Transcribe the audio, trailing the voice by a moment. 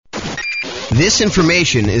This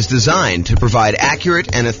information is designed to provide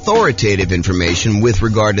accurate and authoritative information with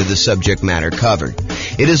regard to the subject matter covered.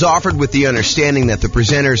 It is offered with the understanding that the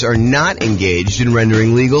presenters are not engaged in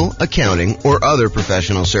rendering legal, accounting, or other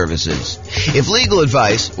professional services. If legal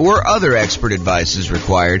advice or other expert advice is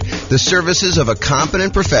required, the services of a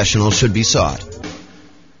competent professional should be sought.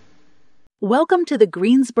 Welcome to the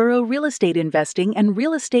Greensboro Real Estate Investing and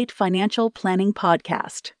Real Estate Financial Planning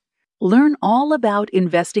Podcast. Learn all about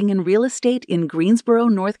investing in real estate in Greensboro,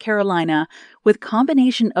 North Carolina, with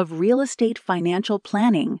combination of real estate financial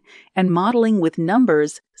planning and modeling with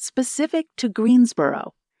numbers specific to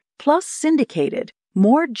Greensboro, plus syndicated,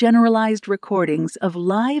 more generalized recordings of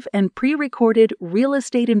live and pre-recorded real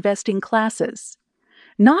estate investing classes,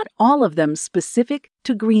 not all of them specific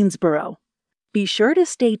to Greensboro. Be sure to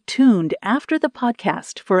stay tuned after the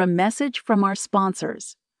podcast for a message from our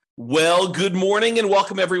sponsors. Well, good morning and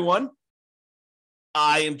welcome, everyone.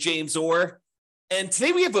 I am James Orr, and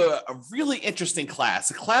today we have a really interesting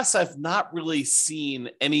class, a class I've not really seen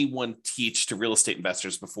anyone teach to real estate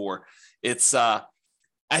investors before. It's, I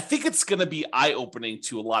think it's going to be eye-opening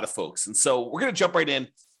to a lot of folks, and so we're going to jump right in,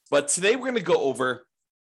 but today we're going to go over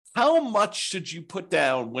how much should you put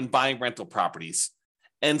down when buying rental properties,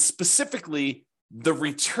 and specifically the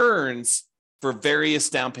returns for various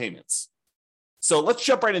down payments. So let's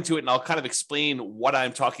jump right into it, and I'll kind of explain what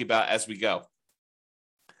I'm talking about as we go.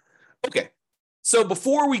 Okay, so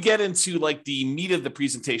before we get into like the meat of the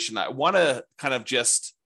presentation, I want to kind of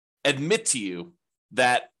just admit to you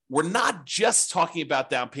that we're not just talking about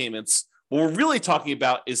down payments. What we're really talking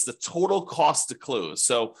about is the total cost to close.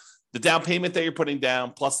 So the down payment that you're putting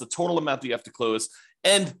down plus the total amount that you have to close.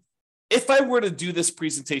 And if I were to do this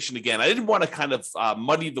presentation again, I didn't want to kind of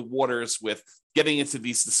muddy the waters with getting into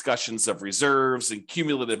these discussions of reserves and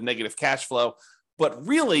cumulative negative cash flow. But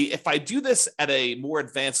really, if I do this at a more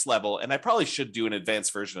advanced level, and I probably should do an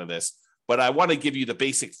advanced version of this, but I want to give you the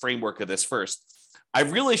basic framework of this first. I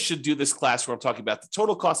really should do this class where I'm talking about the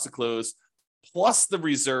total cost to close, plus the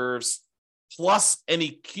reserves, plus any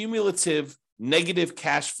cumulative negative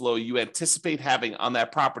cash flow you anticipate having on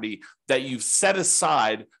that property that you've set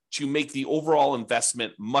aside to make the overall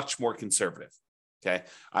investment much more conservative. Okay,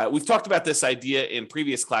 we've talked about this idea in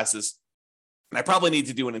previous classes, and I probably need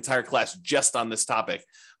to do an entire class just on this topic.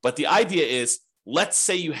 But the idea is, let's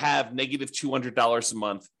say you have negative $200 a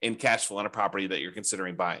month in cash flow on a property that you're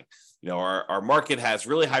considering buying. You know, our market has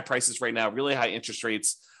really high prices right now, really high interest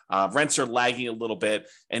rates. Rents are lagging a little bit.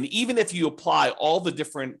 And even if you apply all the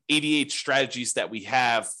different 88 strategies that we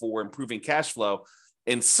have for improving cash flow,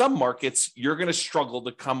 in some markets, you're going to struggle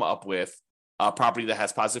to come up with a property that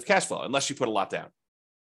has positive cash flow unless you put a lot down.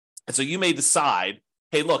 And so you may decide,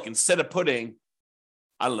 hey, look, instead of putting,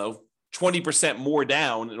 20% more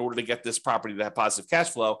down in order to get this property to have positive cash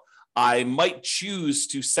flow, I might choose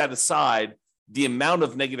to set aside the amount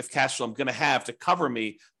of negative cash flow I'm going to have to cover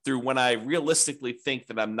me through when I realistically think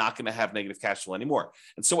that I'm not going to have negative cash flow anymore.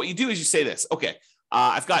 And so what you do is you say this, okay,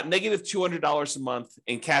 I've got negative $200 a month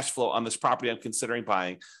in cash flow on this property I'm considering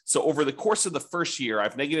buying. So over the course of the first year, I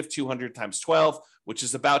have negative 200 times 12, which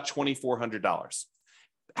is about $2,400.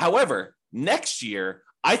 However, next year,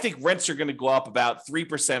 I think rents are going to go up about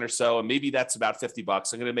 3% or so, and maybe that's about $50.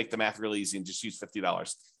 I'm going to make the math really easy and just use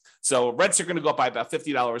 $50. So rents are going to go up by about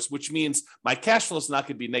 $50, which means my cash flow is not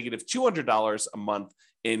going to be negative $200 a month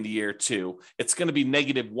in year two. It's going to be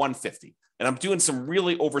negative $150. And I'm doing some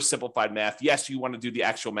really oversimplified math. Yes, you want to do the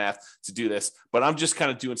actual math to do this, but I'm just kind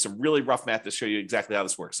of doing some really rough math to show you exactly how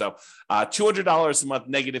this works. So $200 a month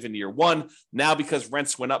negative in year one. Now, because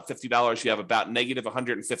rents went up $50, you have about negative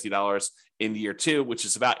 $150 in year two, which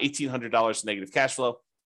is about $1,800 negative cash flow.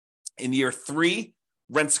 In year three,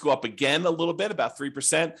 rents go up again a little bit, about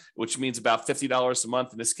 3%, which means about $50 a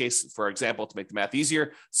month. In this case, for example, to make the math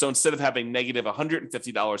easier. So instead of having negative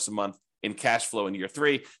 $150 a month in cash flow in year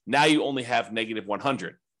three, now you only have negative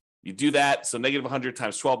 100. You do that. So negative 100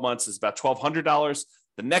 times 12 months is about $1,200.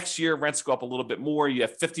 The next year, rents go up a little bit more. You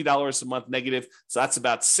have $50 a month negative. So that's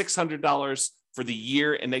about $600 for the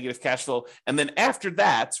year in negative cash flow. And then after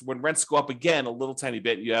that, when rents go up again a little tiny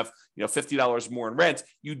bit, you have $50 more in rent,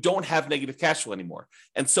 you don't have negative cash flow anymore.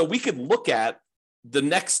 And so we could look at the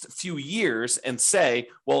next few years and say,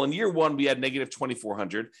 well, in year one, we had negative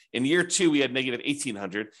 2,400. In year two, we had negative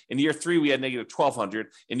 1,800. In year three, we had negative 1,200.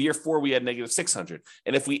 In year four, we had negative 600.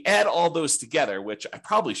 And if we add all those together, which I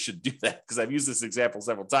probably should do that because I've used this example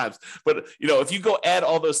several times, but if you go add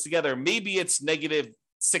all those together, maybe it's negative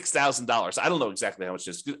 $6,000. I don't know exactly how much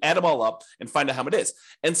it is. Add them all up and find out how much it is.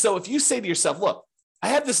 And so if you say to yourself, look, I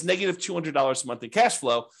have this negative $200 a month in cash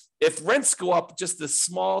flow. If rents go up just a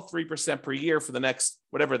small 3% per year for the next,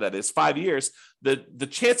 whatever that is, 5 years, the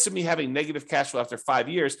chance of me having negative cash flow after 5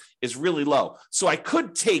 years is really low. So I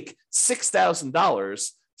could take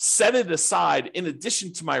 $6,000, set it aside in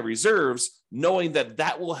addition to my reserves, knowing that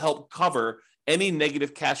that will help cover any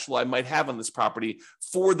negative cash flow I might have on this property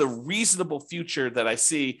for the reasonable future that I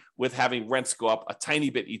see with having rents go up a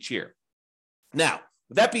tiny bit each year. Now,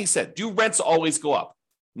 with that being said, do rents always go up?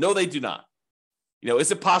 No, they do not.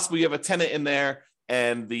 Is it possible you have a tenant in there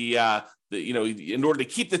and in order to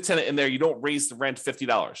keep the tenant in there, you don't raise the rent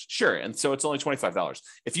 $50? Sure, and so it's only $25.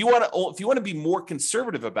 If you want to be more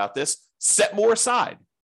conservative about this, set more aside.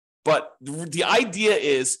 But the idea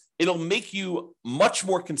is it'll make you much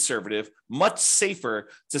more conservative, much safer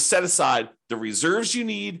to set aside the reserves you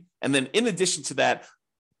need, and then in addition to that,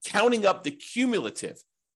 counting up the cumulative,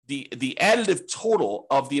 the additive total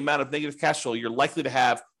of the amount of negative cash flow you're likely to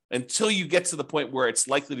have until you get to the point where it's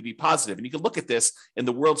likely to be positive. And you can look at this in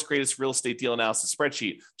the world's greatest real estate deal analysis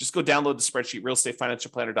spreadsheet. Just go download the spreadsheet,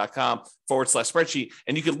 realestatefinancialplanner.com/spreadsheet.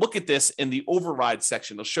 And you can look at this in the override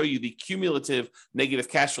section. It'll show you the cumulative negative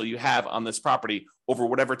cash flow you have on this property over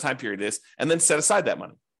whatever time period it is, and then set aside that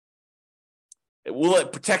money. Will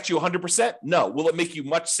it protect you 100%? No. Will it make you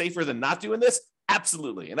much safer than not doing this?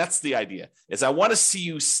 Absolutely. And that's the idea, is I want to see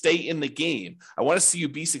you stay in the game. I want to see you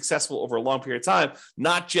be successful over a long period of time,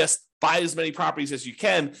 not just buy as many properties as you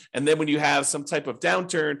can. And then when you have some type of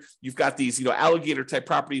downturn, you've got these, alligator type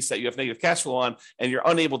properties that you have negative cash flow on, and you're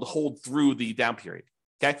unable to hold through the down period.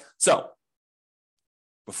 Okay. So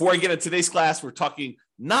before I get into today's class, we're talking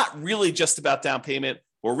not really just about down payment.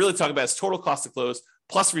 What we're really talking about is total cost to close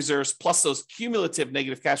plus reserves, plus those cumulative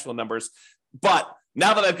negative cash flow numbers. But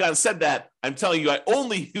now that I've said that, I'm telling you, I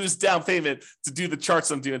only use down payment to do the charts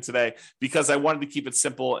I'm doing today because I wanted to keep it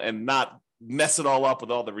simple and not mess it all up with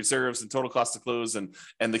all the reserves and total cost to close and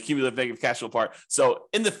the cumulative negative cash flow part. So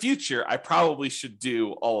in the future, I probably should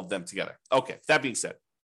do all of them together. Okay, that being said.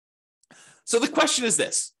 So the question is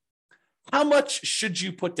this: how much should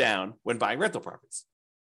you put down when buying rental properties?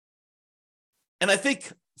 And I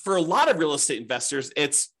think for a lot of real estate investors,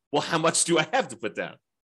 it's, well, how much do I have to put down?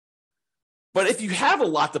 But if you have a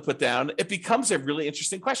lot to put down, it becomes a really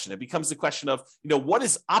interesting question. It becomes the question of, what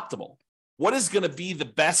is optimal? What is going to be the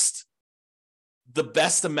best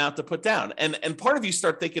amount to put down? And part of you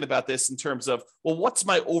start thinking about this in terms of, well, what's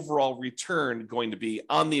my overall return going to be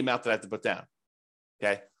on the amount that I have to put down?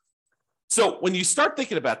 Okay. So when you start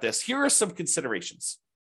thinking about this, here are some considerations.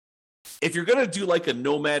 If you're going to do like a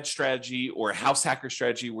nomad strategy or a house hacker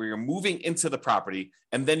strategy where you're moving into the property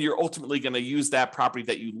and then you're ultimately going to use that property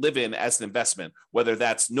that you live in as an investment, whether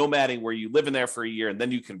that's nomading where you live in there for a year and then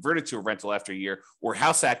you convert it to a rental after a year, or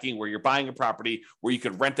house hacking where you're buying a property where you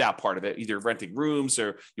could rent out part of it, either renting rooms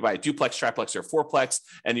or you buy a duplex, triplex, or fourplex,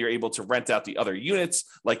 and you're able to rent out the other units.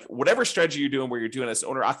 Like whatever strategy you're doing where you're doing as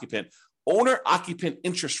owner occupant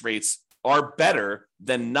interest rates are better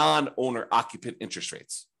than non-owner occupant interest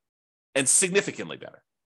rates, and significantly better.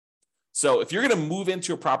 So if you're going to move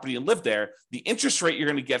into a property and live there, the interest rate you're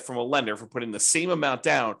going to get from a lender for putting the same amount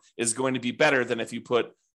down is going to be better than if you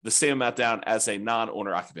put the same amount down as a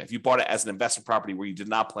non-owner occupant, if you bought it as an investment property where you did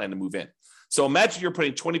not plan to move in. So imagine you're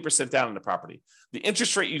putting 20% down in the property. The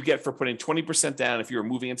interest rate you get for putting 20% down if you're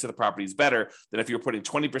moving into the property is better than if you're putting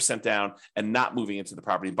 20% down and not moving into the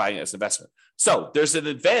property and buying it as an investment. So there's an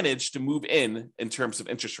advantage to move in terms of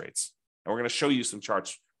interest rates. And we're going to show you some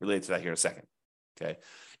charts related to that here in a second. Okay.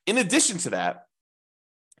 In addition to that,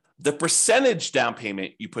 the percentage down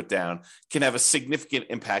payment you put down can have a significant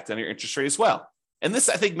impact on your interest rate as well. And this,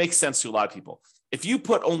 I think, makes sense to a lot of people. If you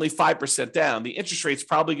put only 5% down, the interest rate is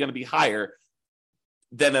probably going to be higher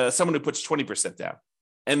than someone who puts 20% down.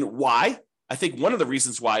 And why? I think one of the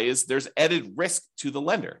reasons why is there's added risk to the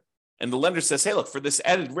lender. And the lender says, hey, look, for this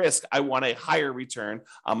added risk, I want a higher return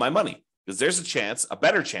on my money because there's a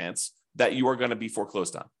better chance that you are going to be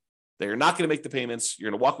foreclosed on, that you're not going to make the payments,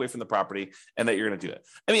 you're going to walk away from the property, and that you're going to do it.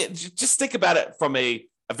 I mean, just think about it from a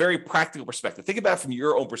very practical perspective. Think about it from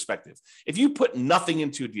your own perspective. If you put nothing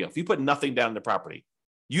into a deal, if you put nothing down in the property,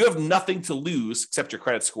 you have nothing to lose except your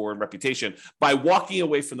credit score and reputation by walking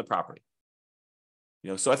away from the property.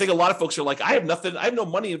 So I think a lot of folks are like, I have no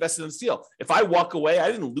money invested in this deal. If I walk away,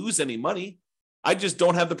 I didn't lose any money. I just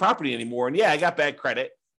don't have the property anymore. And yeah, I got bad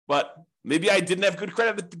credit, but maybe I didn't have good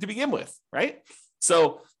credit to begin with, right?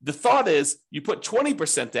 So the thought is you put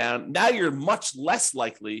 20% down, now you're much less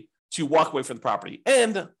likely to walk away from the property.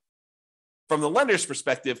 And from the lender's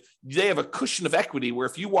perspective, they have a cushion of equity where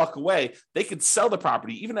if you walk away, they could sell the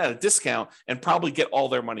property even at a discount and probably get all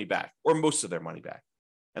their money back or most of their money back.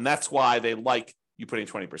 And that's why they like you putting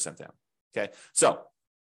 20% down. Okay. So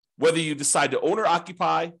whether you decide to own or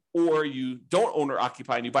occupy, or you don't own or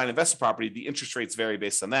occupy and you buy an investment property, the interest rates vary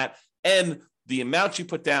based on that. And the amount you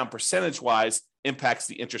put down percentage-wise impacts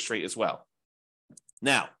the interest rate as well.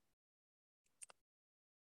 Now,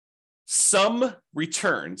 some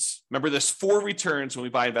returns, remember there's 4 returns when we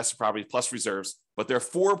buy investment properties plus reserves, but there are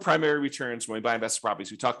 4 primary returns when we buy investment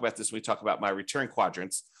properties. We talk about this when we talk about my return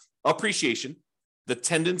quadrants. Appreciation, the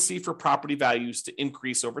tendency for property values to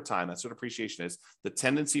increase over time. That's what appreciation is. The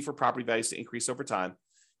tendency for property values to increase over time.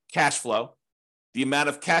 Cash flow, the amount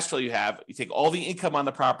of cash flow you have. You take all the income on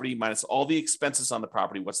the property minus all the expenses on the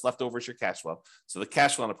property. What's left over is your cash flow. So the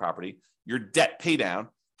cash flow on the property, your debt pay down,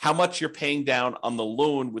 how much you're paying down on the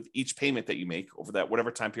loan with each payment that you make over that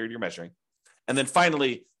whatever time period you're measuring. And then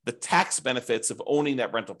finally, the tax benefits of owning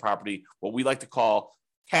that rental property, what we like to call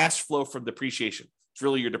cash flow from depreciation. It's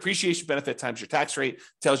really your depreciation benefit times your tax rate,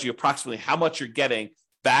 tells you approximately how much you're getting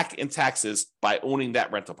back in taxes by owning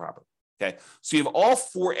that rental property. Okay, so you have all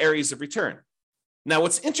 4 areas of return. Now,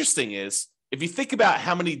 what's interesting is if you think about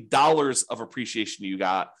how many dollars of appreciation you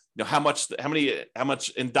got, how much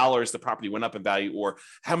in dollars the property went up in value, or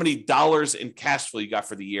how many dollars in cash flow you got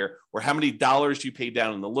for the year, or how many dollars you paid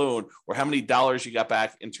down in the loan, or how many dollars you got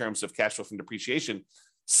back in terms of cash flow from depreciation,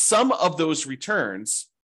 some of those returns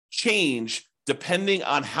change depending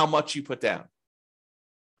on how much you put down.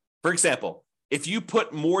 For example, if you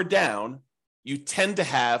put more down, you tend to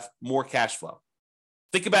have more cash flow.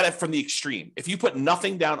 Think about it from the extreme. If you put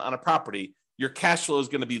nothing down on a property, your cash flow is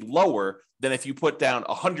going to be lower than if you put down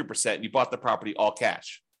 100% and you bought the property all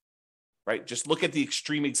cash, right? Just look at the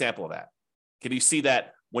extreme example of that. Can you see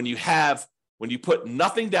that when you put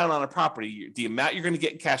nothing down on a property, the amount you're going to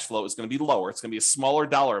get in cash flow is going to be lower. It's going to be a smaller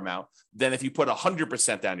dollar amount than if you put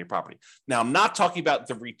 100% down your property. Now, I'm not talking about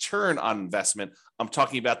the return on investment. I'm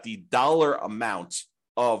talking about the dollar amount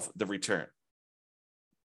of the return.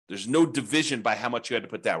 There's no division by how much you had to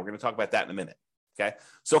put down. We're going to talk about that in a minute. Okay.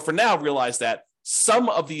 So for now, realize that some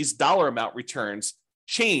of these dollar amount returns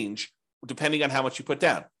change depending on how much you put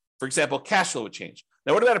down. For example, cash flow would change.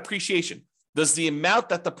 Now, what about appreciation? Does the amount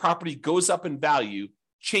that the property goes up in value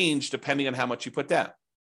change depending on how much you put down?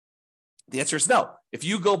 The answer is no. If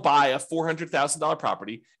you go buy a $400,000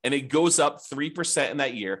 property and it goes up 3% in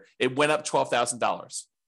that year, it went up $12,000.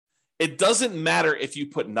 It doesn't matter if you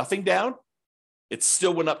put nothing down, it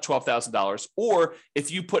still went up $12,000. Or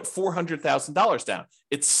if you put $400,000 down,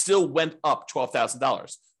 it still went up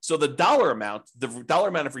 $12,000. So the dollar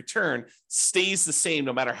amount of return stays the same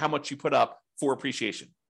no matter how much you put up for appreciation.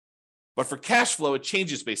 But for cash flow, it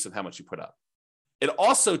changes based on how much you put up. It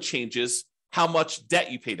also changes how much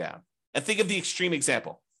debt you pay down. And think of the extreme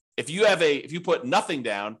example. If you put nothing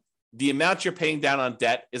down, the amount you're paying down on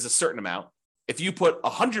debt is a certain amount. If you put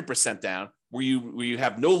 100% down, where you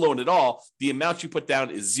have no loan at all, the amount you put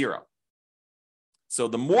down is 0. So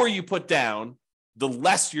the more you put down, the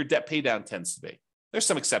less your debt pay down tends to be. There's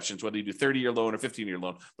some exceptions, whether you do 30-year loan or 15-year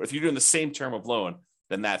loan. But if you're doing the same term of loan,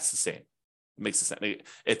 then that's the same. It makes sense.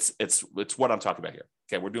 It's what I'm talking about here.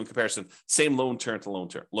 Okay, we're doing comparison, same loan term to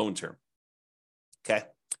loan term. Okay,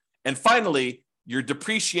 and finally, your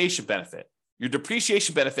depreciation benefit. Your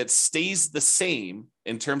depreciation benefit stays the same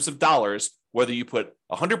in terms of dollars, whether you put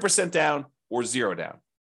 100% down or 0 down.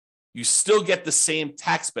 You still get the same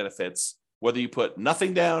tax benefits, whether you put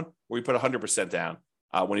nothing down or you put 100% down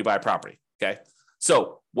when you buy a property. Okay.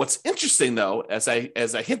 So what's interesting though, as I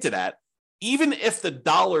hinted at, even if the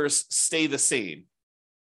dollars stay the same,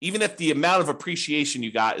 even if the amount of appreciation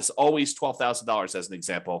you got is always $12,000 as an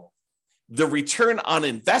example, the return on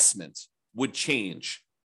investment would change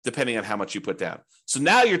depending on how much you put down. So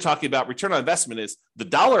now you're talking about return on investment is the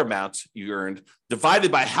dollar amount you earned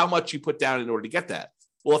divided by how much you put down in order to get that.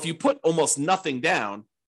 Well, if you put almost nothing down,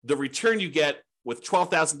 the return you get with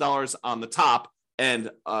 $12,000 on the top and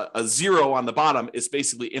a 0 on the bottom is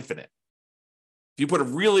basically infinite. If you put a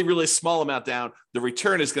really, really small amount down, the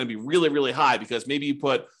return is going to be really, really high because maybe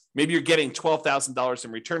you're getting $12,000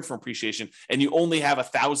 in return from appreciation and you only have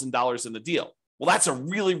 $1,000 in the deal. Well, that's a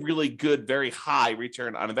really, really good, very high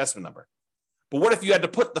return on investment number. But what if you had to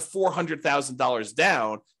put the $400,000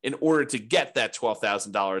 down in order to get that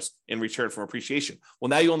 $12,000 in return from appreciation? Well,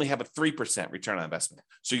 now you only have a 3% return on investment.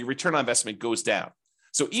 So your return on investment goes down.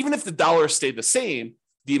 So even if the dollars stay the same,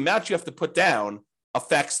 the amount you have to put down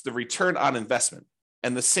affects the return on investment.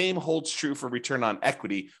 And the same holds true for return on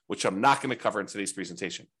equity, which I'm not going to cover in today's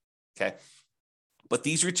presentation. Okay. But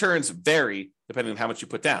these returns vary depending on how much you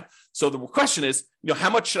put down. So the question is, how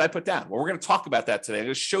much should I put down? Well, we're going to talk about that today. I'm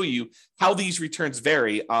going to show you how these returns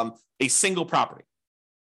vary on a single property.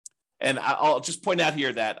 And I'll just point out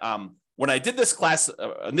here that When I did this class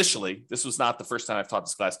initially, this was not the first time I've taught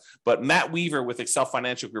this class, but Matt Weaver with Excel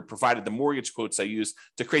Financial Group provided the mortgage quotes I used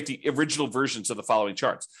to create the original versions of the following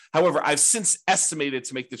charts. However, I've since estimated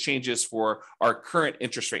to make the changes for our current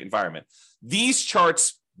interest rate environment. These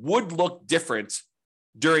charts would look different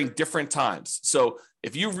during different times. So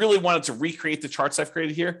if you really wanted to recreate the charts I've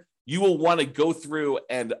created here, you will want to go through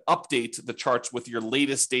and update the charts with your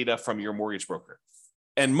latest data from your mortgage broker.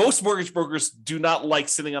 And most mortgage brokers do not like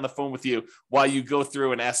sitting on the phone with you while you go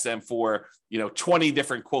through and ask them for, 20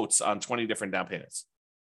 different quotes on 20 different down payments.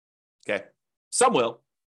 Okay. Some will,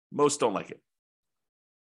 most don't like it.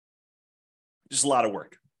 Just a lot of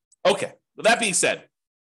work. Okay. With that being said,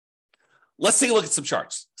 let's take a look at some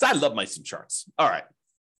charts because I love some charts. All right.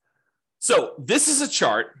 So this is a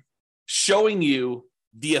chart showing you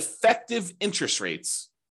the effective interest rates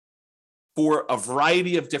for a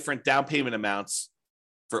variety of different down payment amounts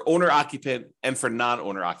for owner-occupant and for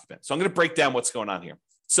non-owner-occupant. So I'm going to break down what's going on here.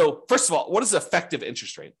 So first of all, what is effective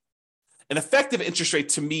interest rate? An effective interest rate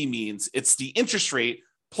to me means it's the interest rate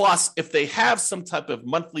plus if they have some type of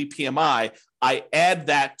monthly PMI, I add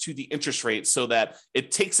that to the interest rate so that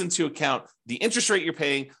it takes into account the interest rate you're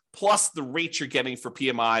paying plus the rate you're getting for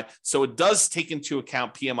PMI. So it does take into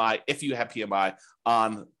account PMI if you have PMI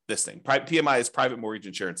on this thing. PMI is private mortgage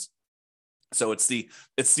insurance. So it's the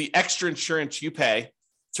extra insurance you pay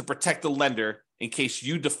to protect the lender in case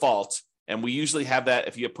you default. And we usually have that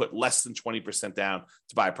if you put less than 20% down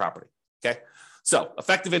to buy a property. Okay. So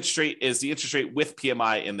effective interest rate is the interest rate with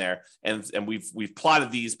PMI in there. And we've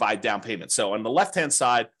plotted these by down payment. So on the left-hand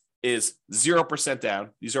side is 0%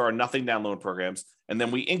 down. These are our nothing down loan programs. And then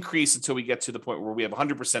we increase until we get to the point where we have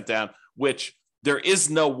 100% down, which there is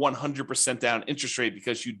no 100% down interest rate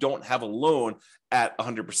because you don't have a loan at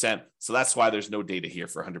 100%. So that's why there's no data here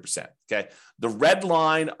for 100%. Okay. The red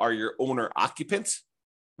line are your owner occupant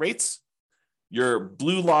rates. Your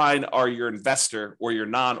blue line are your investor or your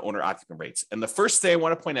non-owner occupant rates. And the first thing I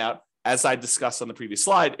want to point out, as I discussed on the previous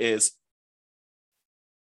slide, is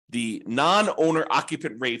the non-owner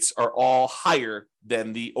occupant rates are all higher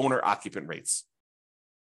than the owner occupant rates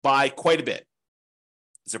by quite a bit.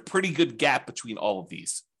 There's a pretty good gap between all of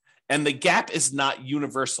these. And the gap is not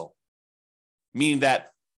universal, meaning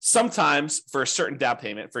that sometimes for a certain down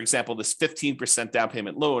payment, for example, this 15% down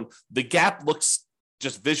payment loan, the gap looks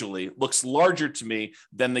just visually looks larger to me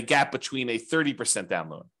than the gap between a 30% down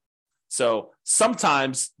loan. So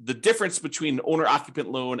sometimes the difference between an owner occupant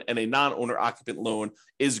loan and a non-owner occupant loan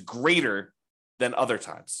is greater than other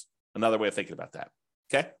times. Another way of thinking about that.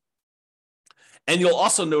 Okay. And you'll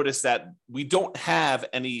also notice that we don't have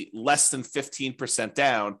any less than 15%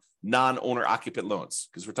 down non-owner occupant loans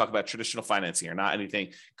because we're talking about traditional financing here, not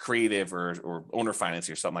anything creative or owner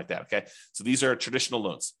financing or something like that. Okay. So these are traditional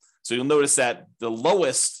loans. So you'll notice that the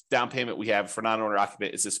lowest down payment we have for non-owner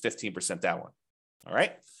occupant is this 15% down one. All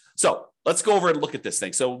right. So let's go over and look at this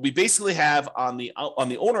thing. So we basically have on the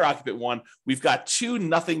owner occupant one, we've got two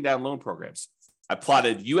nothing down loan programs. I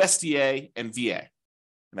plotted USDA and VA.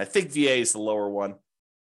 And I think VA is the lower one.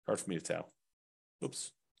 Hard for me to tell.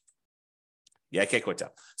 Oops. Yeah, I can't quite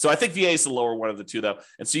tell. So I think VA is the lower one of the two, though.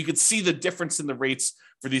 And so you can see the difference in the rates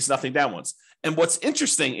for these nothing down ones. And what's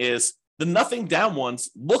interesting is the nothing down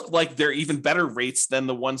ones look like they're even better rates than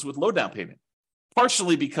the ones with low down payment,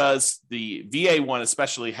 partially because the VA one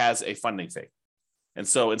especially has a funding fee. And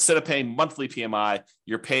so instead of paying monthly PMI,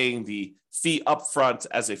 you're paying the fee upfront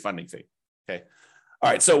as a funding fee. Okay.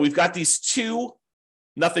 All right. So we've got these two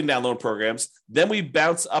nothing down loan programs. Then we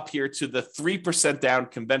bounce up here to the 3% down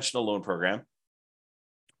conventional loan program,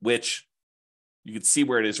 which you can see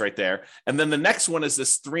where it is right there. And then the next one is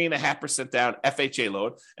this 3.5% down FHA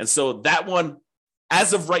loan. And so that one,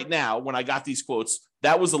 as of right now, when I got these quotes,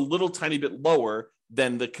 that was a little tiny bit lower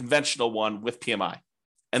than the conventional one with PMI.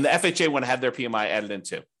 And the FHA one had their PMI added in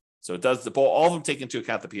too. So it does all of them take into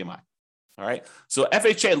account the PMI. All right. So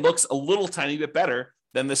FHA looks a little tiny bit better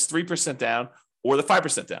than this 3% down or the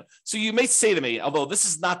 5% down. So you may say to me, although this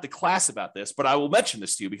is not the class about this, but I will mention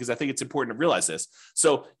this to you because I think it's important to realize this.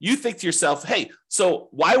 So you think to yourself, hey, so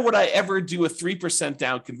why would I ever do a 3%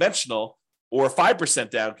 down conventional or 5%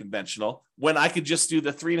 down conventional when I could just do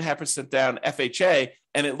the 3.5% down FHA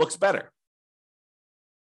and it looks better?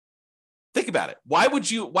 Think about it. Why would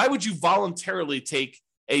you voluntarily take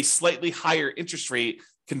a slightly higher interest rate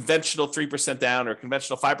conventional 3% down or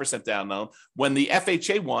conventional 5% down loan when the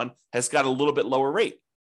FHA one has got a little bit lower rate?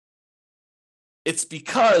 It's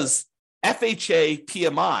because FHA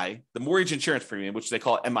PMI, the mortgage insurance premium, which they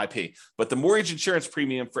call MIP, but the mortgage insurance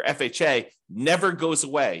premium for FHA never goes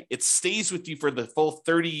away. It stays with you for the full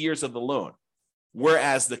 30 years of the loan.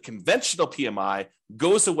 whereas the conventional PMI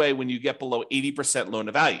goes away when you get below 80% loan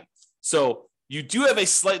to value. So you do have a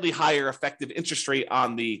slightly higher effective interest rate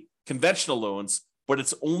on the conventional loans, but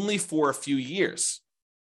it's only for a few years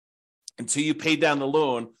until you pay down the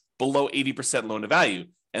loan below 80% loan to value.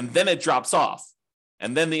 And then it drops off.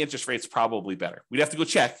 And then the interest rate's probably better. We'd have to go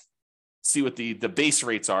check, see what the base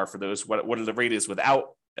rates are for those, what the rate is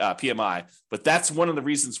without PMI. But that's one of the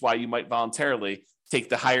reasons why you might voluntarily take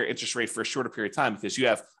the higher interest rate for a shorter period of time, because you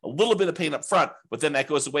have a little bit of pain up front, but then that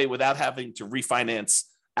goes away without having to refinance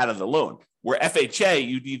out of the loan. Where FHA,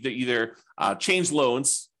 you need to either change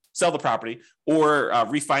loans, sell the property, or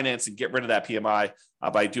refinance and get rid of that PMI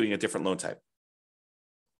by doing a different loan type.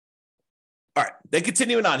 All right, then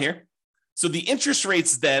continuing on here. So the interest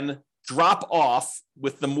rates then drop off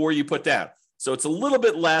with the more you put down. So it's a little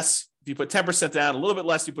bit less if you put 10% down, a little bit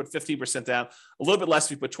less if you put 15% down, a little bit less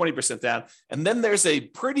if you put 20% down. And then there's a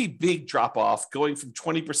pretty big drop off going from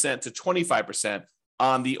 20% to 25%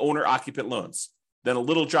 on the owner-occupant loans. Then a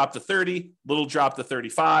little drop to 30, little drop to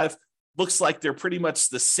 35. Looks like they're pretty much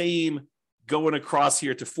the same going across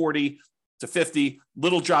here to 40 to 50,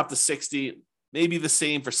 little drop to 60, maybe the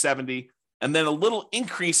same for 70, and then a little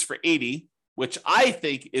increase for 80, which I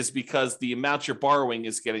think is because the amount you're borrowing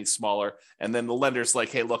is getting smaller. And then the lender's like,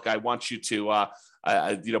 hey, look, I want you to,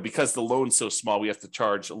 because the loan's so small, we have to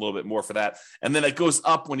charge a little bit more for that. And then it goes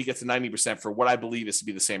up when you get to 90% for what I believe is to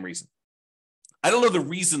be the same reason. I don't know the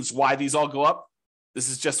reasons why these all go up. This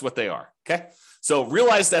is just what they are, okay? So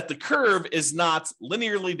realize that the curve is not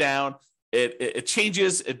linearly down. It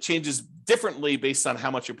changes differently based on how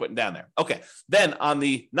much you're putting down there. Okay, then on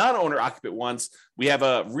the non-owner occupant ones, we have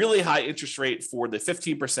a really high interest rate for the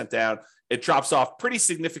 15% down. It drops off pretty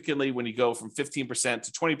significantly when you go from 15%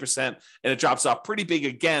 to 20%, and it drops off pretty big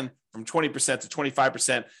again from 20% to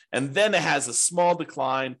 25%. And then it has a small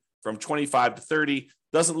decline from 25 to 30.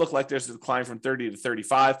 Doesn't look like there's a decline from 30 to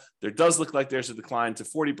 35. There does look like there's a decline to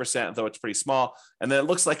 40%, though it's pretty small. And then it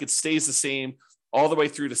looks like it stays the same all the way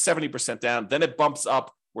through to 70% down. Then it bumps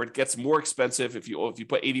up where it gets more expensive if you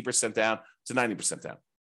put 80% down to 90% down.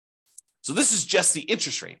 So this is just the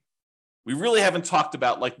interest rate. We really haven't talked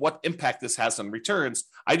about like what impact this has on returns.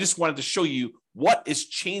 I just wanted to show you what is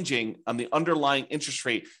changing on the underlying interest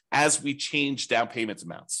rate as we change down payment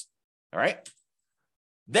amounts. All right.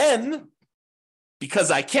 Then,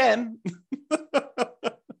 because I can,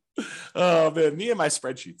 oh man, me and my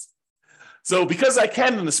spreadsheets. So because I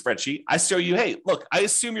can in the spreadsheet, I show you, hey, look, I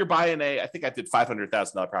assume you're buying I think I did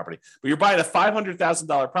 $500,000 property, but you're buying a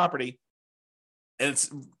 $500,000 property, and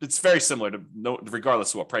it's very similar to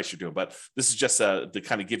regardless of what price you're doing, but this is just to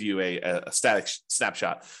kind of give you a static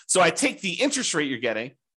snapshot. So I take the interest rate you're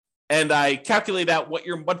getting, and I calculate out what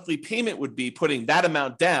your monthly payment would be putting that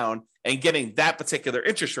amount down and getting that particular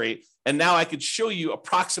interest rate, and now I could show you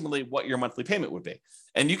approximately what your monthly payment would be.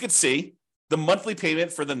 And you could see the monthly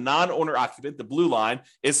payment for the non-owner occupant, the blue line,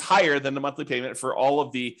 is higher than the monthly payment for all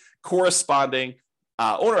of the corresponding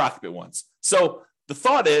owner occupant ones. So the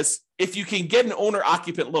thought is, if you can get an owner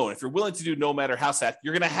occupant loan, if you're willing to do no matter house hack,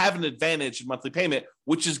 you're going to have an advantage in monthly payment,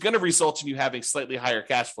 which is going to result in you having slightly higher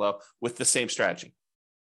cash flow with the same strategy,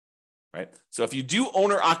 right? So if you do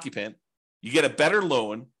owner occupant, you get a better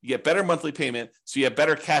loan, you get better monthly payment, so you have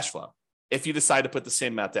better cash flow if you decide to put the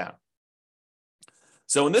same amount down.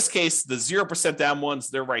 So in this case, the 0% down ones,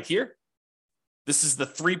 they're right here. This is the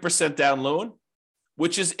 3% down loan,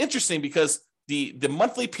 which is interesting because the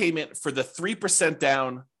monthly payment for the 3%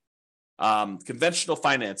 down conventional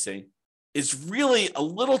financing is really a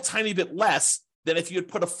little tiny bit less than if you had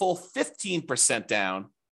put a full 15% down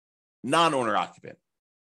non-owner occupant.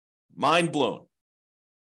 Mind blown.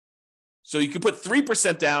 So you could put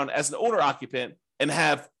 3% down as an owner occupant and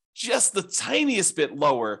have just the tiniest bit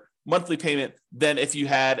lower monthly payment than if you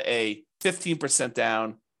had a 15%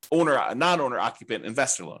 down non-owner occupant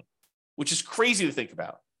investor loan, which is crazy to think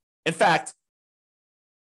about. In fact,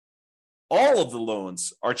 all of the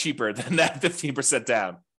loans are cheaper than that 15%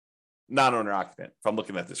 down non-owner occupant, if I'm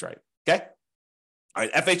looking at this right. Okay. All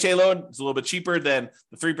right. FHA loan is a little bit cheaper than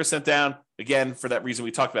the 3% down. Again, for that reason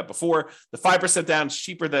we talked about before. The 5% down is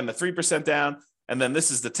cheaper than the 3% down. And then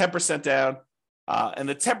this is the 10% down. And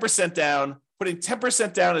the 10% down, putting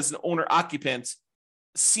 10% down as an owner occupant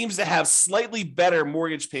seems to have slightly better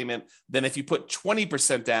mortgage payment than if you put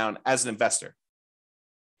 20% down as an investor.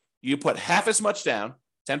 You put half as much down,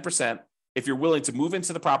 10%, if you're willing to move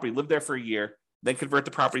into the property, live there for a year, then convert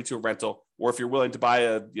the property to a rental, or if you're willing to buy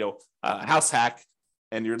a house hack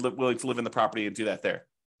and you're willing to live in the property and do that there.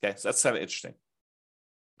 Okay, so that's kind of interesting.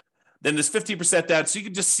 Then there's 50% down, so you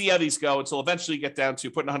can just see how these go until eventually you get down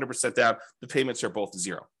to putting 100% down. The payments are both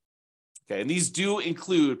zero. Okay, and these do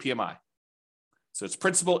include PMI. So it's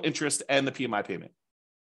principal, interest, and the PMI payment.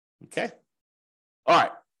 Okay. All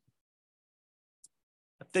right.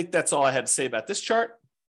 I think that's all I had to say about this chart.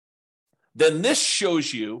 Then this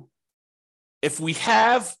shows you if we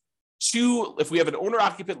have an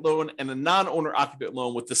owner-occupant loan and a non-owner-occupant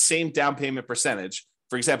loan with the same down payment percentage.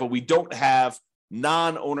 For example, we don't have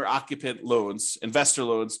non-owner-occupant loans, investor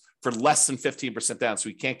loans, for less than 15% down. So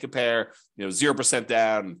we can't compare, 0%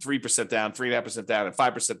 down, 3% down, 3.5% down, and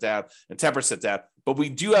 5% down, and 10% down. But we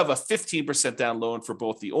do have a 15% down loan for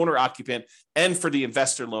both the owner-occupant and for the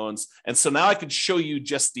investor loans. And so now I could show you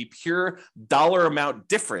just the pure dollar amount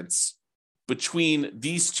difference between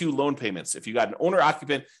these two loan payments, if you got an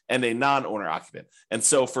owner-occupant and a non-owner-occupant. And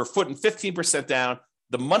so for putting 15% down,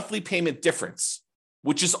 the monthly payment difference,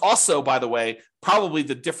 which is also, by the way, probably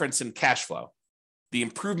the difference in cash flow, the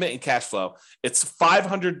improvement in cash flow, it's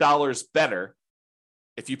 $500 better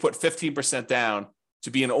if you put 15% down to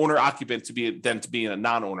be an owner-occupant than to be a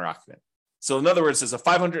non-owner-occupant. So in other words, it's a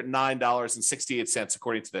 $509.68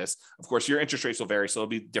 according to this. Of course, your interest rates will vary, so it'll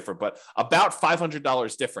be different, but about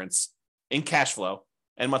 $500 difference in cash flow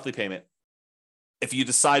and monthly payment if you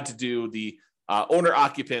decide to do the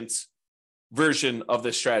owner-occupant version of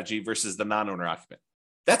this strategy versus the non-owner-occupant.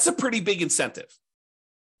 That's a pretty big incentive.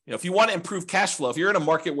 If you want to improve cash flow, if you're in a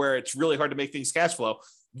market where it's really hard to make things cash flow,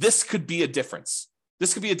 this could be a difference.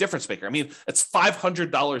 This could be a difference maker. I mean, it's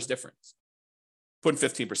 $500 difference, putting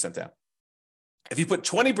 15% down. If you put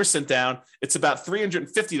 20% down, it's about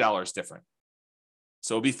 $350 different.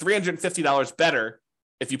 So it'll be $350 better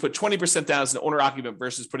if you put 20% down as an owner-occupant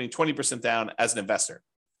versus putting 20% down as an investor.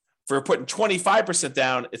 For putting 25%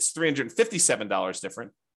 down, it's $357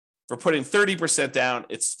 different. For putting 30% down,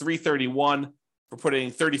 it's $331. For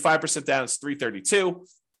putting 35% down, it's $332.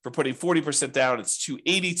 For putting 40% down, it's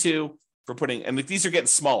 $282. And these are getting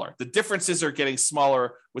smaller. The differences are getting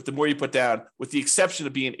smaller with the more you put down, with the exception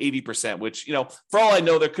of being 80%, which, for all I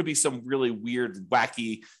know, there could be some really weird,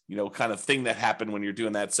 wacky, kind of thing that happened when you're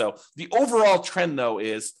doing that. So the overall trend, though,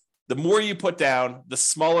 is the more you put down, the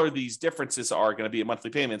smaller these differences are going to be in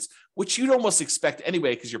monthly payments, which you'd almost expect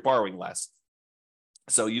anyway because you're borrowing less.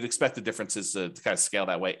 So you'd expect the differences to kind of scale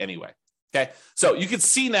that way anyway. Okay, so you can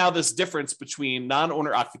see now this difference between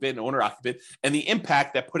non-owner occupant and owner occupant and the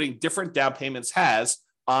impact that putting different down payments has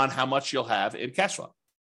on how much you'll have in cash flow.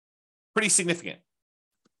 Pretty significant.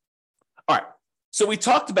 All right, so we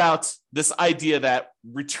talked about this idea that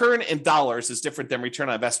return in dollars is different than return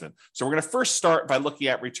on investment. So we're going to first start by looking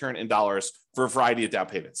at return in dollars for a variety of down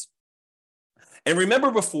payments. And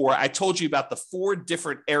remember before, I told you about the 4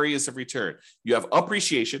 different areas of return. You have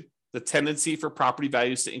appreciation, the tendency for property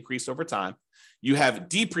values to increase over time. You have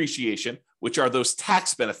depreciation, which are those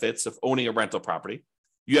tax benefits of owning a rental property.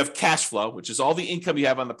 You have cash flow, which is all the income you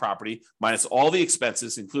have on the property minus all the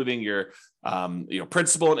expenses, including your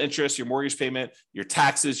principal and interest, your mortgage payment, your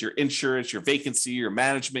taxes, your insurance, your vacancy, your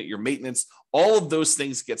management, your maintenance. All of those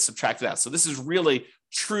things get subtracted out. So this is really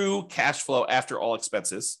true cash flow after all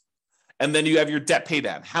expenses. And then you have your debt pay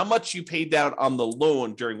down, how much you paid down on the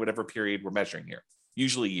loan during whatever period we're measuring here,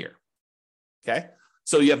 usually a year. Okay,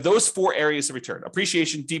 so you have those 4 areas of return: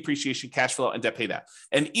 appreciation, depreciation, cash flow, and debt pay down.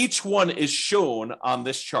 And each one is shown on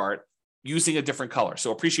this chart using a different color.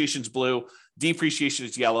 So appreciation is blue, depreciation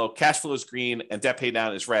is yellow, cash flow is green, and debt pay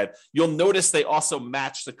down is red. You'll notice they also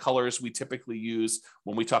match the colors we typically use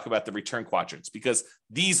when we talk about the return quadrants, because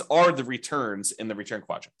these are the returns in the return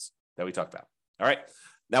quadrants that we talked about. All right.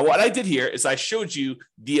 Now, what I did here is I showed you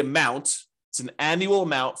the amount. It's an annual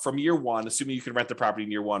amount from year 1, assuming you can rent the property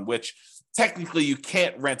in year 1, which technically you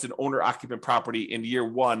can't rent an owner-occupant property in year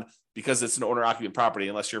 1 because it's an owner-occupant property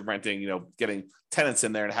unless you're renting, getting tenants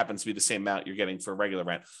in there, and it happens to be the same amount you're getting for regular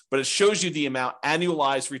rent. But it shows you the amount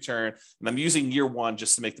annualized return, and I'm using year 1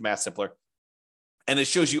 just to make the math simpler. And it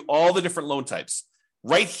shows you all the different loan types.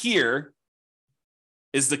 Right here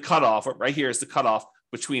is the cutoff. Right here is the cutoff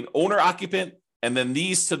between owner-occupant, and then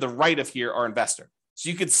these to the right of here are investor. So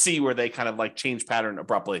you could see where they kind of like change pattern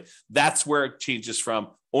abruptly. That's where it changes from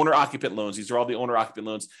owner-occupant loans. These are all the owner-occupant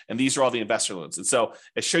loans, and these are all the investor loans. And so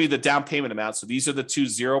I show you the down payment amount. So these are the 2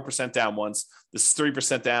 0% down ones. This is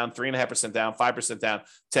 3% down, 3.5% down, 5% down,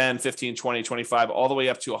 10, 15, 20, 25, all the way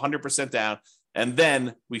up to 100% down. And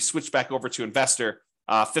then we switch back over to investor,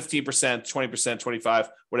 15%, 20%, 25,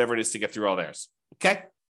 whatever it is to get through all theirs. Okay?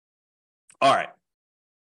 All right.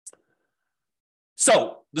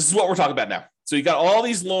 So this is what we're talking about now. So you got all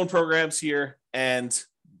these loan programs here, and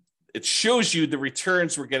it shows you the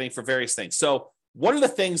returns we're getting for various things. So one of the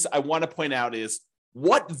things I want to point out is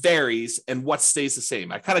what varies and what stays the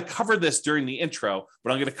same. I kind of covered this during the intro,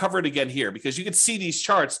 but I'm going to cover it again here because you can see these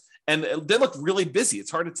charts And they look really busy.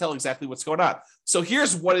 It's hard to tell exactly what's going on. So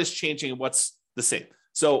here's what is changing and what's the same.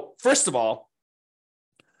 So first of all,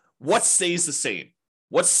 what stays the same?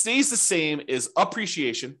 What stays the same is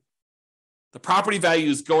appreciation. The property value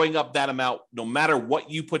is going up that amount no matter what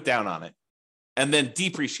you put down on it. And then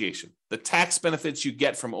depreciation. The tax benefits you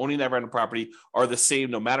get from owning that rental property are the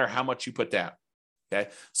same no matter how much you put down. Okay,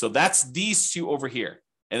 so that's these two over here.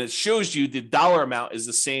 And it shows you the dollar amount is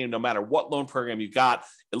the same no matter what loan program you got.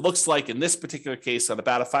 It looks like in this particular case on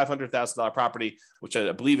about a $500,000 property, which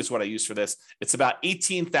I believe is what I use for this, it's about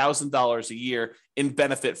 $18,000 a year in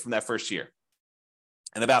benefit from that first year.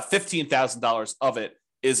 And about $15,000 of it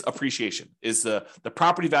is appreciation, is the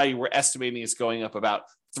property value we're estimating is going up about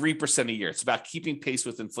 3% a year. It's about keeping pace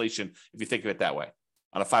with inflation, if you think of it that way,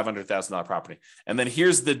 on a $500,000 property. And then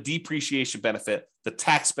here's the depreciation benefit, the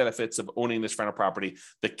tax benefits of owning this rental property,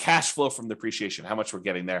 the cash flow from depreciation, how much we're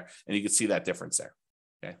getting there. And you can see that difference there.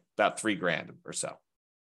 Okay, about $3,000 or so.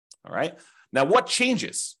 All right. Now, what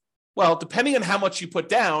changes? Well, depending on how much you put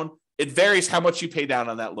down, it varies how much you pay down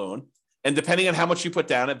on that loan. And depending on how much you put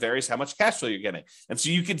down, it varies how much cash flow you're getting. And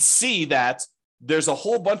so you can see that there's a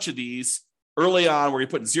whole bunch of these early on where you're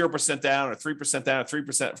putting 0% down or 3% down or 3%,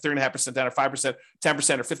 3.5% down or 5%,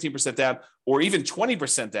 10% or 15% down, or even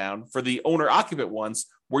 20% down for the owner occupant ones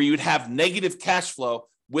where you'd have negative cash flow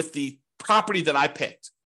with the property that I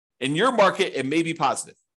picked. In your market, it may be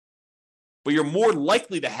positive, but you're more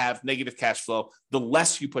likely to have negative cash flow the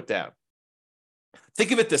less you put down.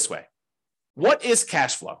 Think of it this way. What is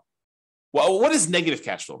cash flow? Well, what is negative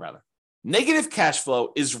cash flow, rather? Negative cash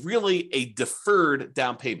flow is really a deferred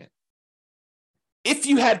down payment. If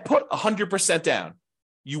you had put 100% down,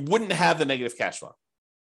 you wouldn't have the negative cash flow,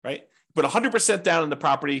 right? Put 100% down in the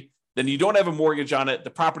property, then you don't have a mortgage on it,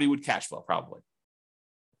 the property would cash flow probably.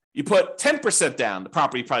 You put 10% down, the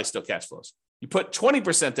property probably still cash flows. You put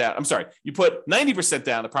 20% down, you put 90%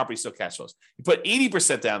 down, the property still cash flows. You put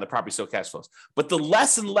 80% down, the property still cash flows. But the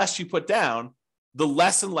less and less you put down, the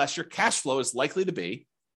less and less your cash flow is likely to be.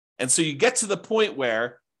 And so you get to the point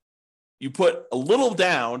where you put a little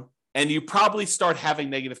down and you probably start having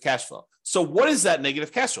negative cash flow. So what is that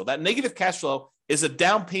negative cash flow? That negative cash flow is a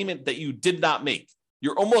down payment that you did not make.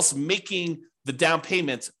 You're almost making the down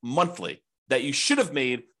payment monthly that you should have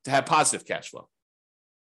made to have positive cash flow.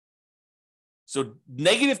 So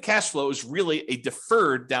negative cash flow is really a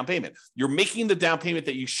deferred down payment. You're making the down payment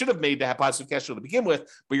that you should have made to have positive cash flow to begin with,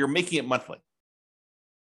 but you're making it monthly.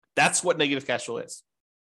 That's what negative cash flow is.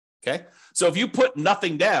 Okay. So if you put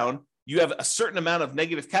nothing down, you have a certain amount of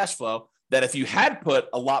negative cash flow that if you had put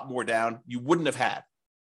a lot more down, you wouldn't have had.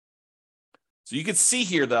 So you can see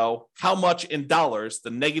here, though, how much in dollars the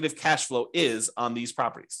negative cash flow is on these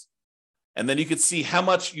properties. And then you can see how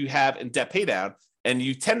much you have in debt pay down. And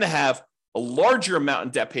you tend to have a larger amount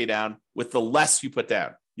in debt pay down with the less you put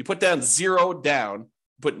down. You put down zero down,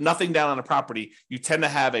 put nothing down on a property, you tend to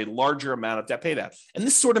have a larger amount of debt pay down. And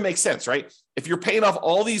this sort of makes sense, right? If you're paying off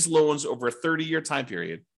all these loans over a 30-year time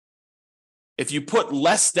period, if you put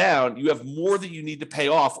less down, you have more that you need to pay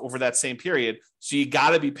off over that same period. So you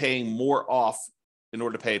got to be paying more off in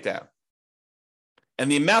order to pay it down.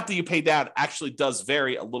 And the amount that you pay down actually does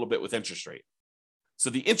vary a little bit with interest rate.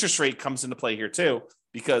 So the interest rate comes into play here too,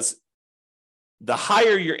 because the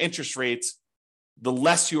higher your interest rates, the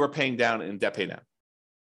less you are paying down in debt pay down.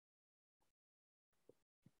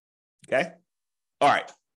 Okay. All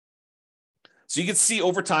right. So you can see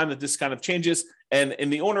over time that this kind of changes. And in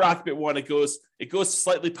the owner occupant one, it goes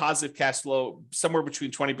slightly positive cash flow, somewhere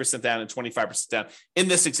between 20% down and 25% down. In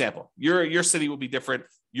this example, your city will be different.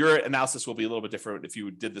 Your analysis will be a little bit different if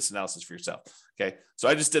you did this analysis for yourself. Okay. So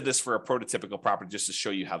I just did this for a prototypical property just to show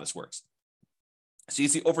you how this works. So you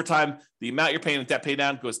see over time, the amount you're paying in debt pay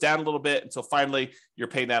down goes down a little bit until finally you're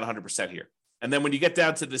paying down 100% here. And then when you get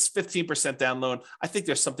down to this 15% down loan, I think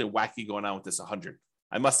there's something wacky going on with this 100.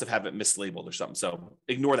 I must have it mislabeled or something. So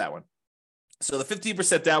ignore that one. So the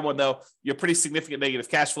 15% down one, though, you have pretty significant negative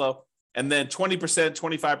cash flow. And then 20%,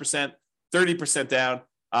 25%, 30% down.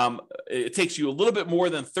 It takes you a little bit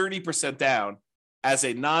more than 30% down as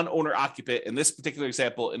a non-owner occupant in this particular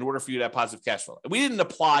example in order for you to have positive cash flow. And we didn't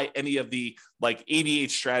apply any of the like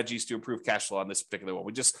 88 strategies to improve cash flow on this particular one.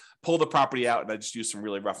 We just pulled the property out and I just used some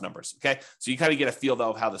really rough numbers. Okay. So you kind of get a feel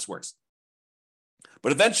though of how this works.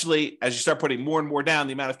 But eventually, as you start putting more and more down,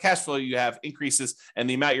 the amount of cash flow you have increases and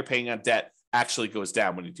the amount you're paying on debt actually goes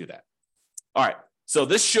down when you do that. All right. So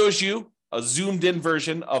this shows you a zoomed in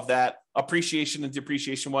version of that appreciation and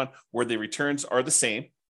depreciation one where the returns are the same.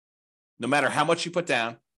 No matter how much you put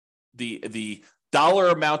down, the dollar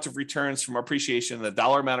amount of returns from appreciation and the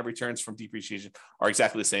dollar amount of returns from depreciation are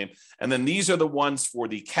exactly the same. And then these are the ones for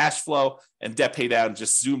the cash flow and debt pay down,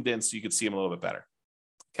 just zoomed in so you can see them a little bit better.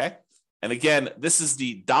 Okay. And again, this is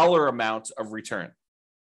the dollar amount of return.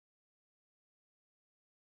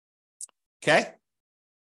 Okay.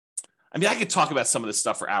 I mean, I could talk about some of this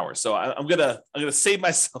stuff for hours. So I'm gonna save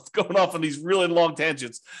myself going off on these really long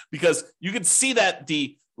tangents, because you can see that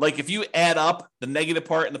if you add up the negative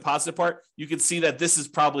part and the positive part, you can see that this is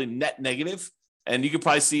probably net negative. And you can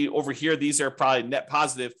probably see over here, these are probably net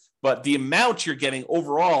positive, but the amount you're getting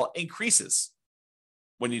overall increases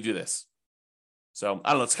when you do this. So I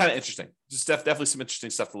don't know, it's kind of interesting. Just definitely some interesting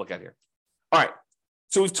stuff to look at here. All right.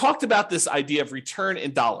 So we've talked about this idea of return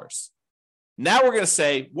in dollars. Now we're going to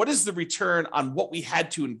say, what is the return on what we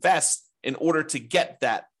had to invest in order to get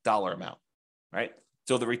that dollar amount, right?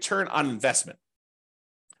 So the return on investment.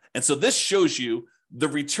 And so this shows you the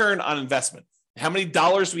return on investment. How many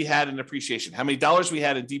dollars we had in appreciation, how many dollars we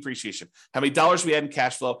had in depreciation, how many dollars we had in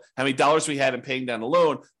cash flow, how many dollars we had in paying down a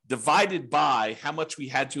loan, divided by how much we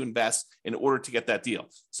had to invest in order to get that deal.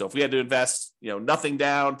 So if we had to invest, nothing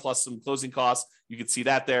down plus some closing costs, you could see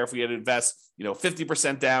that there. If we had to invest,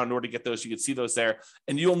 50% down in order to get those, you could see those there.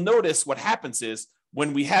 And you'll notice what happens is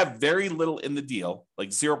when we have very little in the deal, like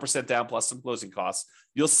 0% down plus some closing costs,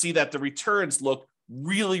 you'll see that the returns look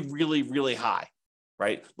really, really, really high,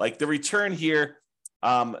 right? Like the return here,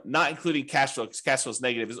 not including cash flow, because cash flow is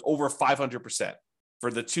negative, is over 500%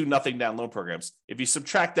 for the two nothing down loan programs. If you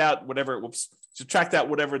subtract out whatever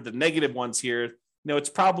the negative ones here, it's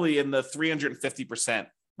probably in the 350%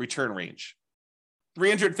 return range.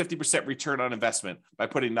 350% return on investment by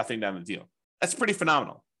putting nothing down the deal. That's pretty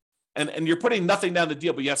phenomenal. And you're putting nothing down the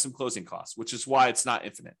deal, but you have some closing costs, which is why it's not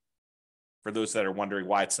infinite. For those that are wondering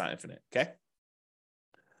why it's not infinite, okay?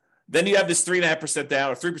 Then you have this 3.5%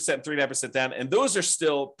 down, or 3%, 3.5% down, and those are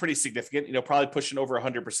still pretty significant, probably pushing over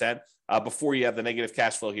 100% before you have the negative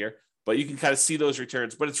cash flow here. But you can kind of see those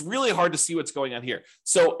returns, but it's really hard to see what's going on here.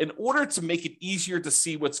 So in order to make it easier to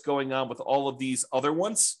see what's going on with all of these other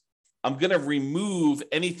ones, I'm going to remove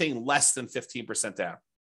anything less than 15% down.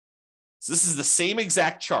 So this is the same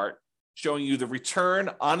exact chart showing you the return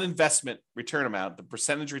on investment return amount, the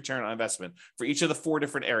percentage return on investment for each of the four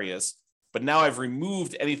different areas. But now I've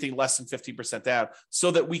removed anything less than 15% down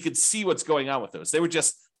so that we could see what's going on with those. They were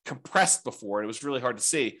just compressed before, and it was really hard to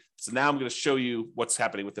see. So now I'm going to show you what's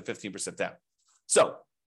happening with the 15% down. So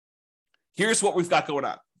here's what we've got going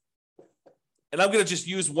on. And I'm going to just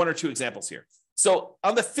use one or two examples here. So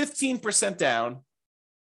on the 15% down,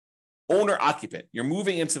 owner occupant, you're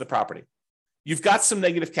moving into the property. You've got some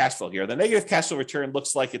negative cash flow here. The negative cash flow return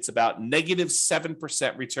looks like it's about negative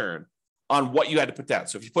 7% return on what you had to put down.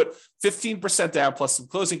 So if you put 15% down plus some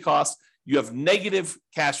closing costs, you have negative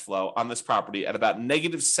cash flow on this property at about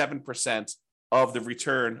negative 7% of the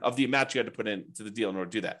return of the amount you had to put into the deal in order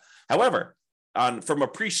to do that. However, from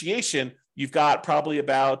appreciation, you've got probably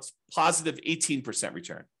about positive 18%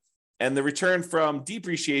 return. And the return from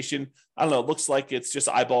depreciation, I don't know, it looks like it's just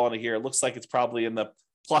eyeballing it here. It looks like it's probably in the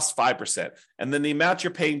plus 5%. And then the amount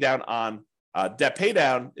you're paying down on debt pay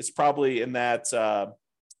down is probably in that,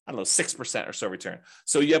 6% or so return.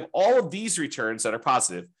 So you have all of these returns that are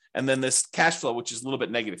positive, and then this cash flow, which is a little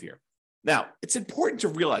bit negative here. Now, it's important to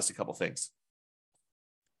realize a couple things.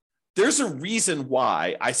 There's a reason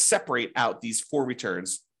why I separate out these four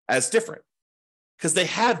returns as different, because they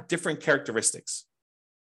have different characteristics.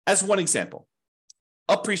 As one example,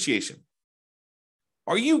 appreciation.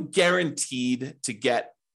 Are you guaranteed to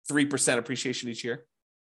get 3% appreciation each year?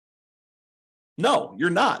 No, you're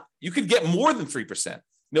not. You could get more than 3%.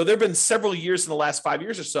 There have been several years in the last 5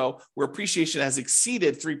 years or so where appreciation has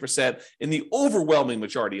exceeded 3% in the overwhelming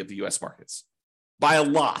majority of the US markets by a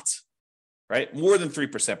lot, right? More than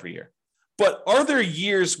 3% per year. But are there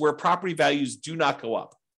years where property values do not go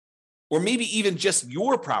up? Or maybe even just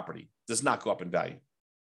your property does not go up in value?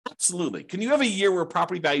 Absolutely. Can you have a year where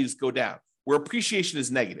property values go down, where appreciation is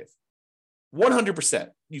negative? 100%.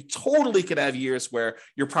 You totally could have years where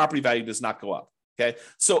your property value does not go up. Okay.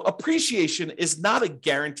 So appreciation is not a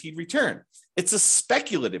guaranteed return. It's a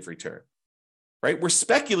speculative return, right? We're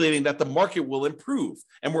speculating that the market will improve,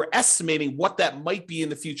 and we're estimating what that might be in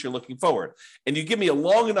the future looking forward. And you give me a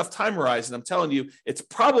long enough time horizon, I'm telling you, it's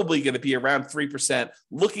probably going to be around 3%,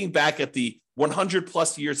 looking back at the 100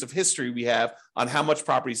 plus years of history we have on how much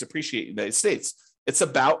properties appreciate in the United States. It's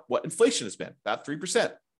about what inflation has been, about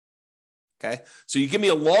 3%. Okay. So you give me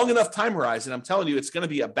a long enough time horizon, I'm telling you, it's going to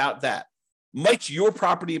be about that. Might your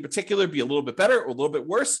property in particular be a little bit better or a little bit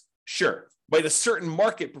worse? Sure. Might a certain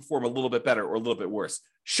market perform a little bit better or a little bit worse?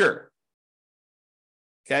 Sure.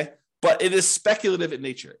 Okay. but it is speculative in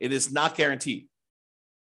nature. It is not guaranteed.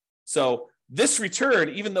 So this return,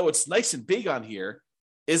 even though it's nice and big on here,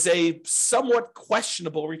 is a somewhat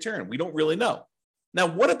questionable return. We don't really know. Now,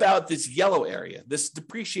 what about this yellow area, this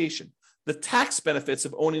depreciation, the tax benefits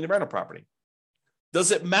of owning the rental property?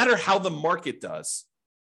 Does it matter how the market does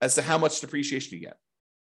as to how much depreciation you get?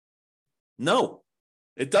 No,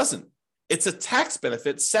 it doesn't. It's a tax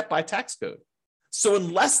benefit set by tax code. So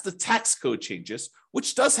unless the tax code changes,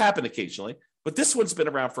 which does happen occasionally, but this one's been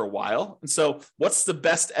around for a while. And so what's the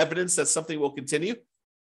best evidence that something will continue?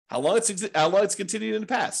 How long it's continued in the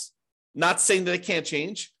past. Not saying that it can't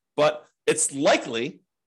change, but it's likely,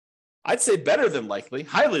 I'd say better than likely,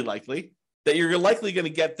 highly likely, that you're likely going to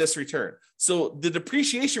get this return. So the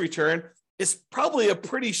depreciation return is probably a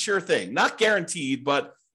pretty sure thing. Not guaranteed,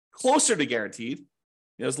 but closer to guaranteed.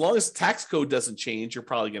 As long as tax code doesn't change, you're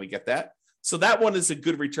probably going to get that. So that one is a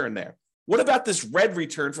good return there. What about this red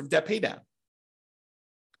return from debt paydown?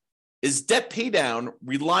 Is debt paydown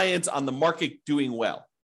reliant on the market doing well?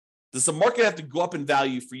 Does the market have to go up in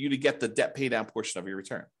value for you to get the debt paydown portion of your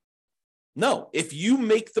return? No. If you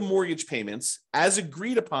make the mortgage payments as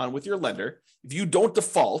agreed upon with your lender, if you don't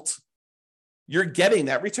default, you're getting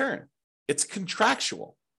that return. It's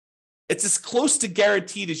contractual. It's as close to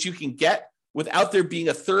guaranteed as you can get without there being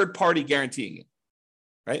a third party guaranteeing it,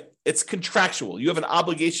 right? It's contractual. You have an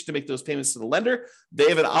obligation to make those payments to the lender. They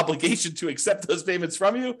have an obligation to accept those payments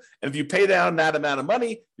from you. And if you pay down that amount of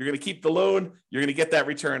money, you're going to keep the loan. You're going to get that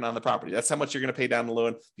return on the property. That's how much you're going to pay down the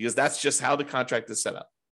loan, because that's just how the contract is set up.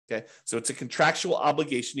 Okay. So it's a contractual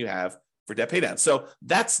obligation you have for debt paydown. So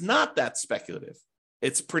that's not that speculative.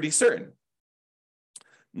 It's pretty certain.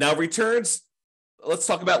 Now, returns, let's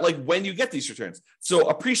talk about like when you get these returns. So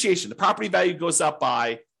appreciation, the property value goes up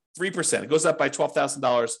by 3%. It goes up by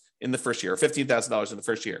 $12,000 in the first year or $15,000 in the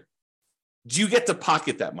first year. Do you get to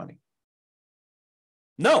pocket that money?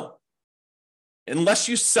 No. Unless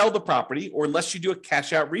you sell the property or unless you do a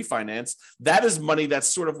cash out refinance, that is money that's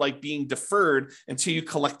sort of like being deferred until you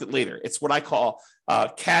collect it later. It's what I call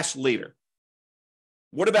cash later.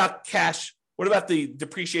 What about cash? What about the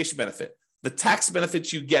depreciation benefit? The tax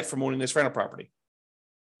benefits you get from owning this rental property.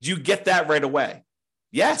 Do you get that right away?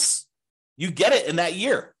 Yes, you get it in that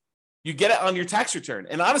year. You get it on your tax return.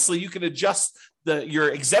 And honestly, you can adjust your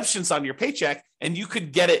exemptions on your paycheck and you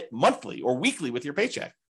could get it monthly or weekly with your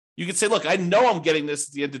paycheck. You could say, look, I know I'm getting this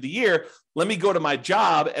at the end of the year. Let me go to my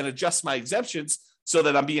job and adjust my exemptions so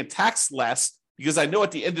that I'm being taxed less, because I know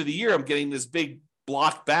at the end of the year, I'm getting this big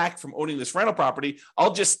block back from owning this rental property.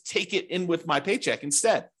 I'll just take it in with my paycheck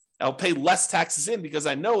instead. I'll pay less taxes in because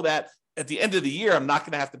I know that at the end of the year, I'm not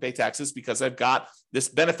going to have to pay taxes because I've got this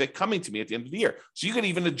benefit coming to me at the end of the year. So you can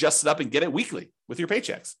even adjust it up and get it weekly with your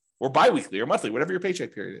paychecks or biweekly or monthly, whatever your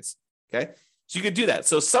paycheck period is. Okay. So you could do that.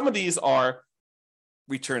 So some of these are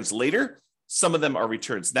returns later. Some of them are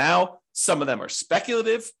returns now. Some of them are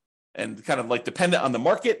speculative and kind of like dependent on the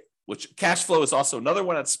market, which cash flow is also another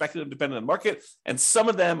one that's speculative, dependent on the market. And some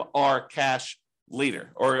of them are cash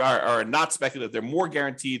later or are not speculative. They're more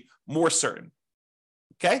guaranteed, more certain.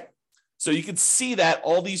 Okay. So you can see that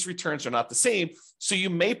all these returns are not the same. So you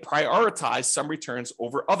may prioritize some returns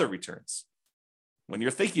over other returns when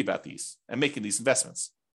you're thinking about these and making these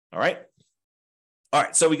investments. All right. All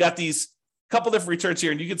right. So we got these couple different returns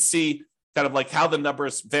here, and you can see kind of like how the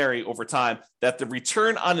numbers vary over time, that the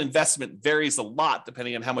return on investment varies a lot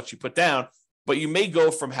depending on how much you put down. But you may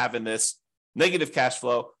go from having this negative cash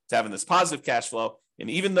flow to having this positive cash flow.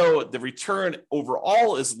 And even though the return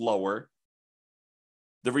overall is lower,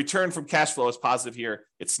 the return from cash flow is positive here.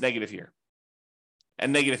 It's negative here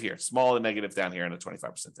and negative here, small and negative down here and a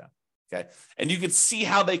 25% down. Okay. And you can see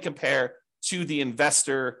how they compare to the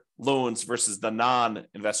investor loans versus the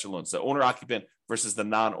non-investor loans, the owner occupant versus the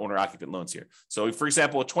non-owner occupant loans here. So for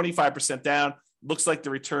example, a 25% down looks like the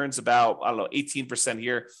return's about, 18%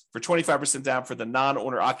 here. For 25% down for the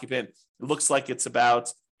non-owner occupant, it looks like it's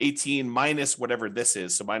about 18 minus whatever this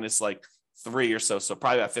is. So minus like 3 or so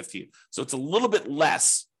probably about 15. So it's a little bit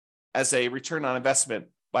less as a return on investment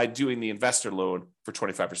by doing the investor loan for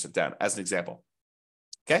 25% down as an example.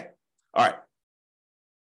 Okay. All right.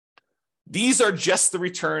 These are just the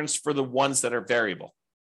returns for the ones that are variable.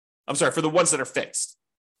 I'm sorry, for the ones that are fixed.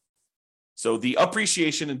 So the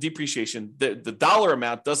appreciation and depreciation, the dollar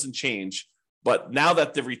amount doesn't change, but now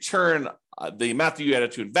that the return, the amount that you had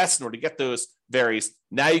to invest in order to get those varies,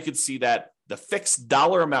 now you can see that the fixed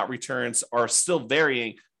dollar amount returns are still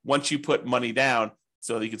varying once you put money down,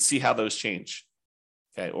 so that you can see how those change,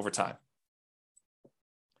 okay, over time.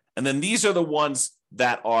 And then these are the ones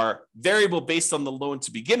that are variable based on the loan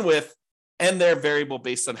to begin with, and they're variable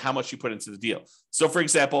based on how much you put into the deal. So for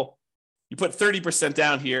example, You put 30%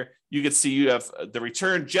 down here, you can see you have the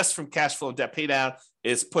return just from cash flow and debt pay down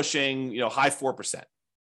is pushing, high 4%.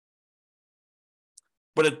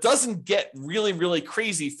 But it doesn't get really, really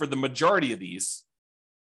crazy for the majority of these,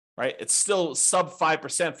 right? It's still sub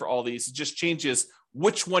 5% for all these. It just changes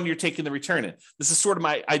which one you're taking the return in. This is sort of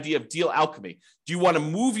my idea of deal alchemy. Do you want to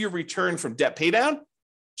move your return from debt pay down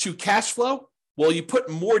to cash flow? Well, you put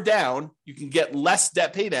more down, you can get less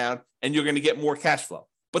debt pay down, and you're going to get more cash flow.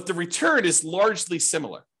 But the return is largely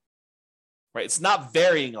similar, right? It's not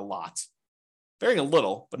varying a lot, varying a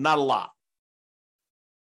little, but not a lot.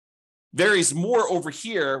 Varies more over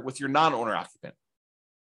here with your non-owner occupant.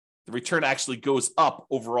 The return actually goes up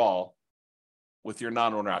overall with your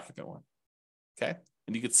non-owner occupant one. Okay.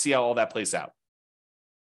 And you can see how all that plays out.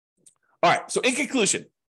 All right. So in conclusion,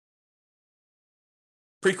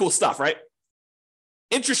 pretty cool stuff, right?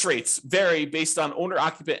 Interest rates vary based on owner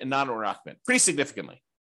occupant and non-owner occupant pretty significantly.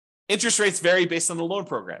 Interest rates vary based on the loan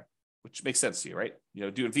program, which makes sense to you, right?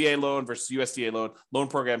 Doing VA loan versus USDA loan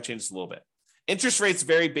program changes a little bit. Interest rates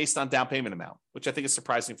vary based on down payment amount, which I think is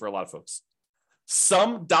surprising for a lot of folks.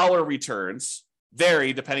 Some dollar returns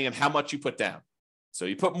vary depending on how much you put down. So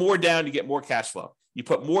you put more down, you get more cash flow. You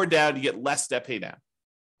put more down, you get less debt pay down.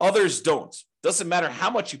 Others don't. Doesn't matter how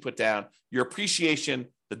much you put down, your appreciation,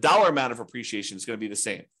 the dollar amount of appreciation is going to be the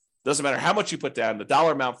same. Doesn't matter how much you put down, the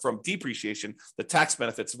dollar amount from depreciation, the tax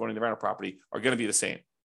benefits of owning the rental property are going to be the same.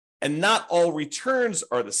 And not all returns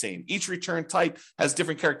are the same. Each return type has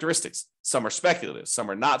different characteristics. Some are speculative, some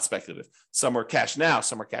are not speculative. Some are cash now,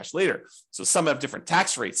 some are cash later. So some have different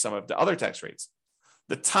tax rates, some have the other tax rates.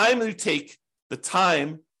 The time you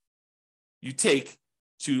take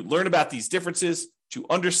to learn about these differences, to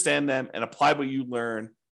understand them and apply what you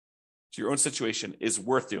learn to your own situation is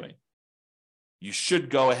worth doing. You should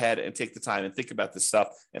go ahead and take the time and think about this stuff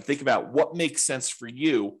and think about what makes sense for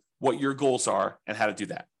you, what your goals are, and how to do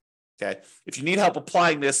that. Okay. If you need help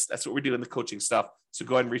applying this, that's what we're doing in the coaching stuff. So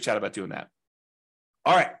go ahead and reach out about doing that.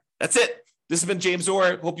 All right. That's it. This has been James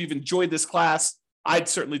Orr. Hope you've enjoyed this class. I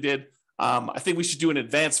certainly did. I think we should do an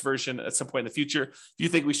advanced version at some point in the future. If you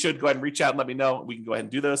think we should, go ahead and reach out and let me know. We can go ahead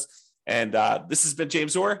and do those. And this has been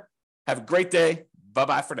James Orr. Have a great day.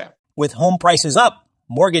 Bye-bye for now. With home prices up,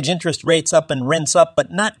 mortgage interest rates up, and rents up,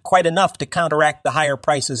 but not quite enough to counteract the higher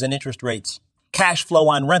prices and interest rates. Cash flow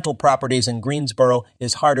on rental properties in Greensboro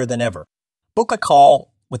is harder than ever. Book a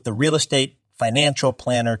call with the Real Estate Financial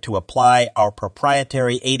Planner to apply our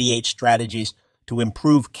proprietary 88 strategies to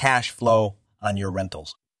improve cash flow on your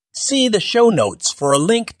rentals. See the show notes for a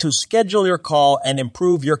link to schedule your call and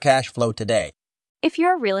improve your cash flow today. If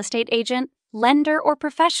you're a real estate agent, lender, or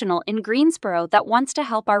professional in Greensboro that wants to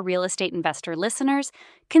help our real estate investor listeners,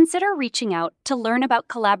 consider reaching out to learn about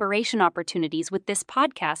collaboration opportunities with this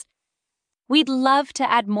podcast. We'd love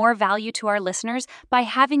to add more value to our listeners by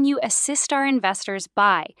having you assist our investors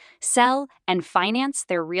buy, sell, and finance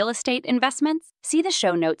their real estate investments. See the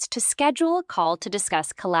show notes to schedule a call to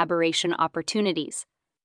discuss collaboration opportunities.